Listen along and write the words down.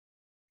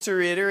To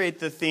reiterate,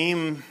 the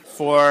theme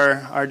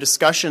for our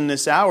discussion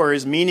this hour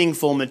is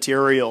meaningful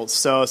materials.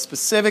 So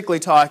specifically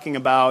talking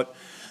about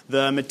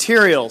the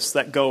materials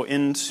that go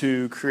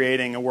into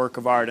creating a work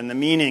of art and the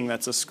meaning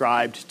that's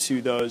ascribed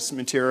to those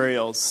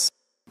materials.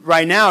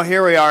 Right now,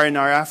 here we are in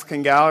our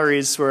African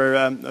galleries where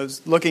I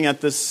was looking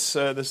at this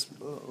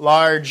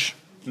large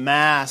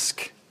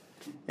mask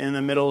in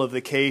the middle of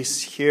the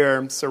case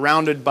here,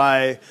 surrounded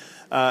by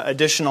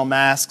additional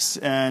masks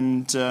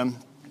and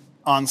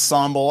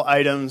ensemble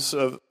items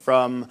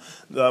from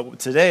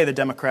today the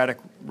Democratic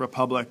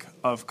Republic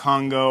of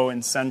Congo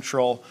in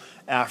Central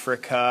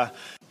Africa.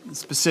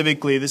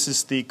 Specifically, this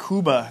is the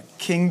Kuba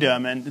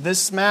Kingdom, and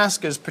this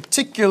mask is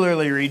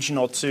particularly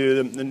regional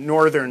to the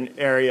northern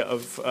area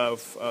of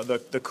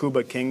the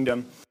Kuba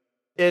Kingdom.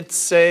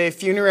 It's a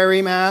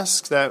funerary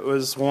mask that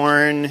was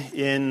worn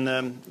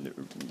in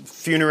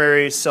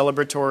funerary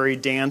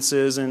celebratory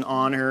dances in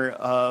honor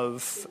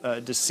of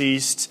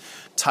deceased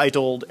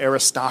titled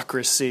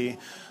aristocracy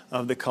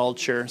of the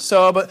culture.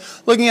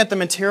 But looking at the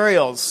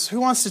materials, who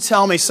wants to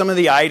tell me some of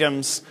the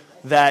items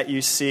that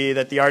you see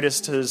that the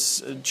artist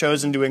has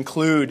chosen to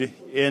include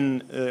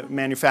in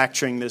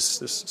manufacturing this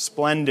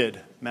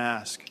splendid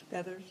mask?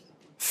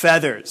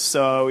 Feathers.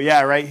 So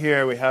yeah, right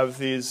here we have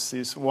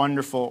these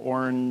wonderful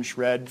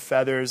orange-red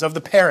feathers of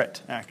the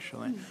parrot,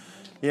 actually.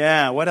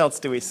 Yeah, what else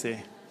do we see?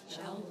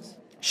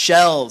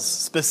 Shells.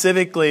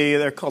 Specifically,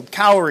 they're called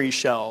cowrie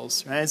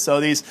shells, right? So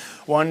these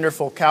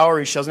wonderful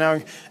cowrie shells. Now,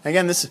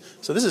 again, this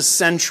is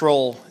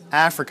Central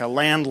Africa,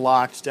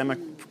 landlocked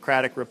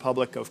Democratic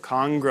Republic of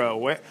Congo.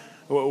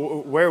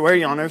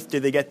 Where on earth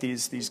did they get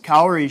these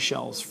cowrie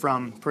shells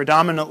from?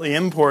 Predominantly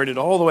imported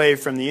all the way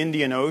from the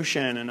Indian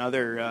Ocean and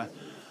other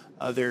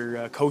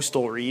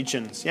coastal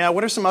regions. Yeah,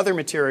 what are some other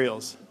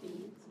materials?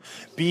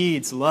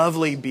 Beads,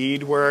 lovely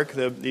beadwork.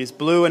 These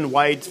blue and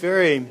white,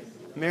 very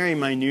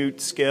minute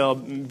scale,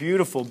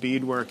 beautiful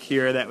beadwork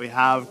here that we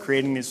have,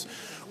 creating these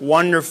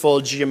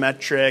wonderful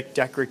geometric,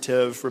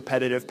 decorative,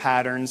 repetitive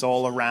patterns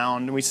all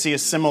around. And we see a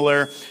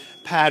similar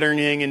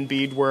patterning and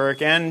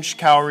beadwork and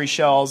cowrie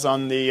shells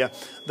on the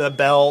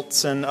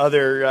belts and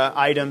other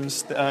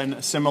items,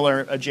 and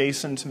similar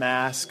adjacent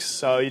masks.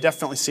 So you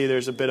definitely see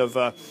there's a bit of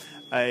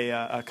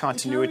a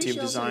continuity of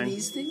design.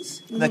 These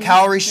things? The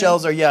cowrie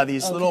shells are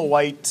these little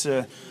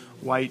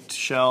white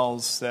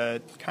shells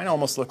that kind of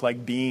almost look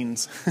like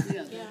beans. Is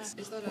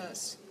that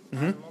a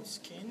animal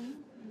skin?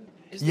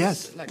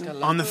 Yes, like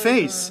a on the leopard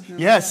face. or-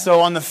 Yes, so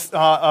on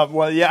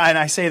the and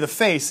I say the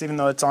face, even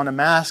though it's on a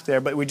mask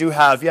there. But we do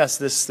have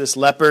this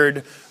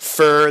leopard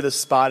fur, the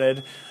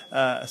spotted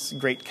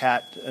great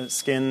cat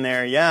skin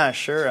there. Yeah,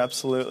 sure,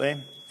 absolutely.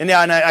 And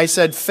I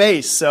said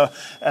face. So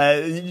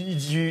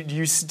do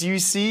you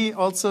see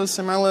also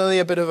similarly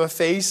a bit of a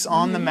face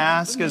on the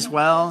mask as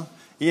well?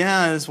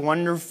 Yeah, this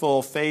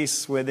wonderful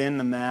face within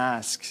the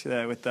mask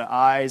with the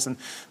eyes. And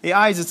the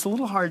eyes, it's a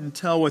little hard to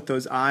tell what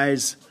those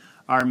eyes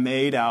are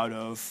made out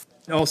of.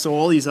 Also,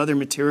 all these other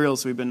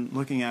materials we've been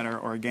looking at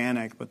are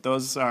organic, but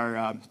those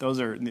are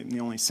the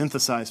only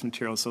synthesized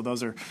materials. So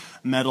those are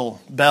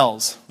metal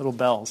bells, little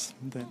bells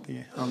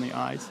on the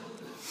eyes.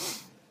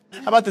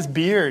 How about this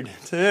beard,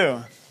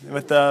 too,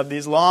 with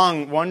these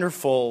long,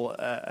 wonderful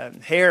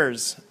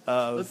hairs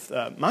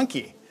of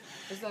monkey?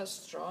 Is that a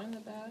straw in the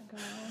back?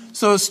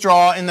 So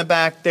straw in the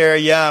back there,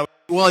 yeah.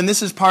 Well, and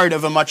this is part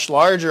of a much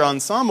larger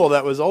ensemble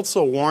that was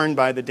also worn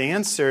by the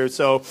dancer.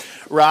 So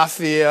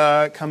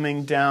raffia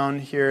coming down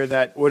here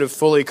that would have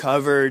fully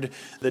covered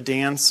the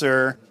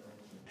dancer.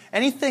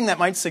 Anything that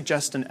might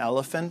suggest an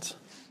elephant?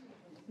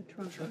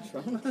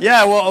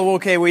 Yeah, well,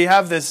 okay, we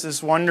have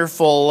this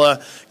wonderful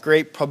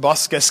great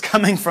proboscis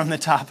coming from the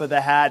top of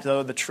the hat,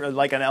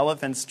 like an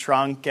elephant's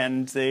trunk,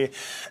 and the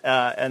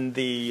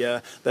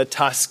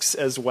tusks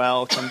as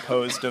well,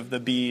 composed of the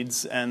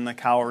beads and the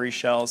cowrie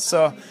shells.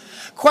 So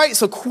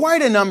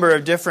quite a number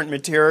of different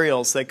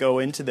materials that go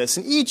into this,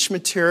 and each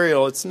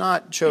material, it's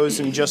not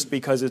chosen just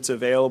because it's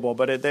available,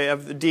 but they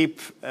have the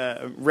deep,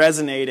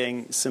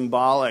 resonating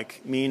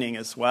symbolic meaning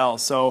as well.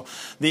 So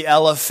the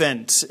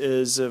elephant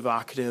is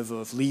evocative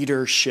of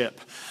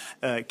leadership.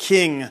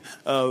 King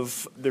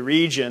of the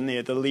region,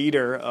 the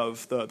leader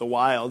of the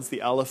wilds, the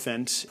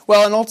elephant.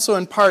 Well, and also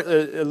in part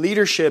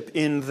leadership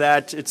in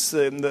that it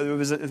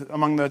was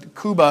among the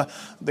Kuba,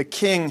 the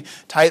king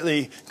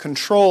tightly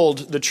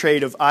controlled the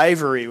trade of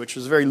ivory, which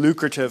was a very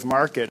lucrative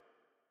market.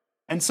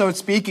 And so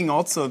speaking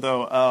also,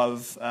 though,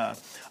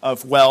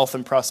 of wealth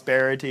and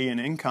prosperity and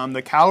income,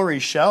 the cowrie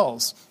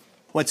shells.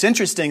 What's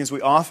interesting is we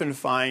often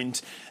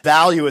find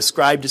value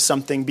ascribed to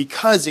something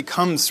because it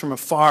comes from a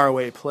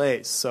faraway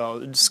place.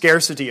 So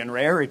scarcity and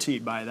rarity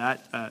by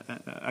that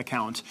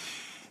account.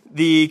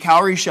 The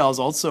cowrie shells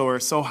also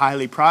are so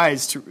highly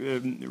prized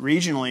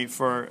regionally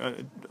for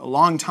a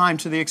long time,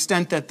 to the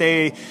extent that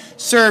they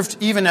served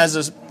even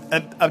as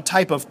a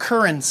type of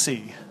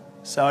currency.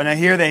 So now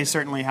here they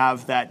certainly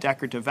have that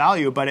decorative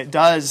value, but it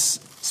does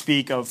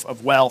speak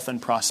of wealth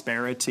and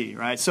prosperity,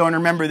 right? So, and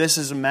remember, this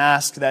is a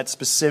mask that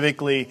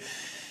specifically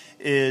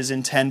is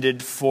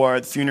intended for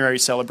the funerary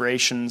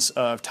celebrations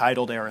of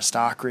titled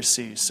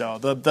aristocracy, so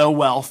the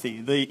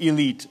wealthy, the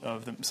elite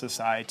of the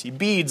society.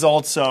 Beads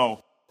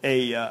also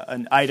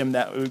an item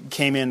that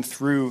came in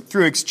through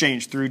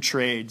exchange, through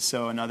trade,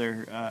 so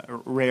another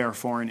rare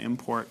foreign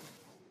import.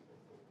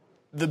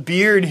 The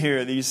beard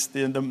here,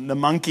 the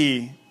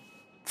monkey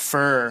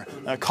fur,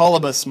 a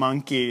colobus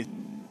monkey,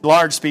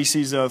 large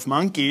species of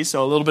monkey,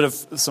 so a little bit of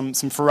some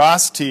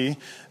ferocity,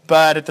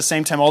 but at the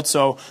same time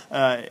also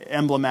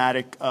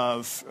emblematic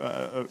of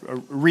a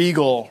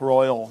regal,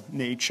 royal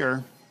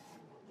nature.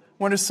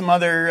 What are some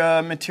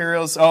other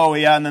materials? Oh,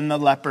 yeah, and then the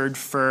leopard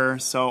fur,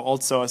 so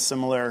also a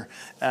similar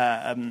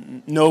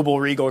noble,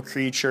 regal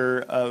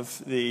creature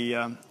of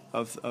the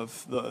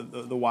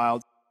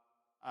wild.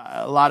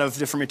 A lot of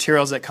different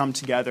materials that come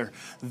together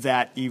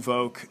that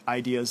evoke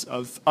ideas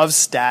of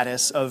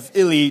status, of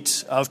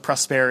elite, of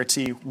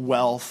prosperity,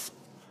 wealth.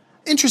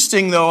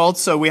 Interesting, though,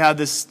 also we have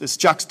this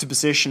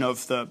juxtaposition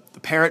of the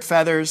parrot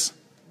feathers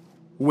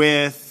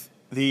with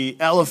the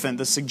elephant,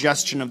 the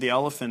suggestion of the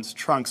elephant's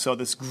trunk. So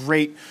this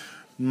great,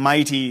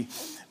 mighty,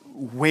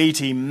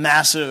 weighty,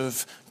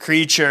 massive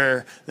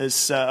creature,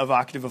 this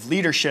evocative of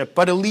leadership.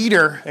 But a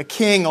leader, a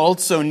king,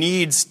 also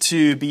needs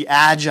to be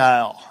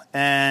agile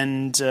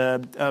and,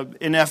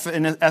 in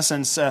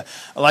essence,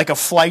 like a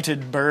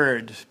flighted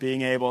bird,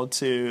 being able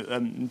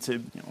to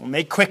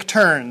make quick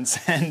turns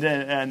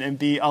and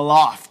be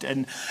aloft,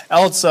 and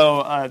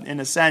also, in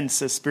a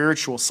sense, a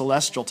spiritual,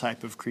 celestial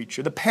type of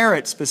creature. The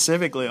parrot,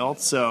 specifically,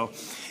 also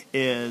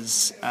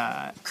is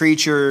a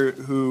creature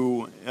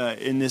who,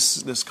 in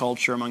this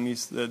culture, among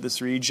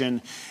this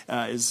region,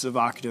 is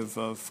evocative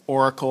of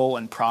oracle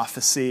and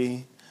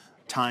prophecy,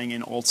 tying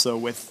in also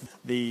with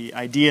the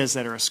ideas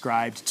that are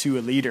ascribed to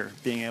a leader,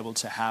 being able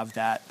to have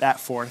that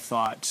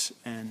forethought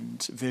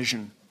and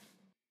vision.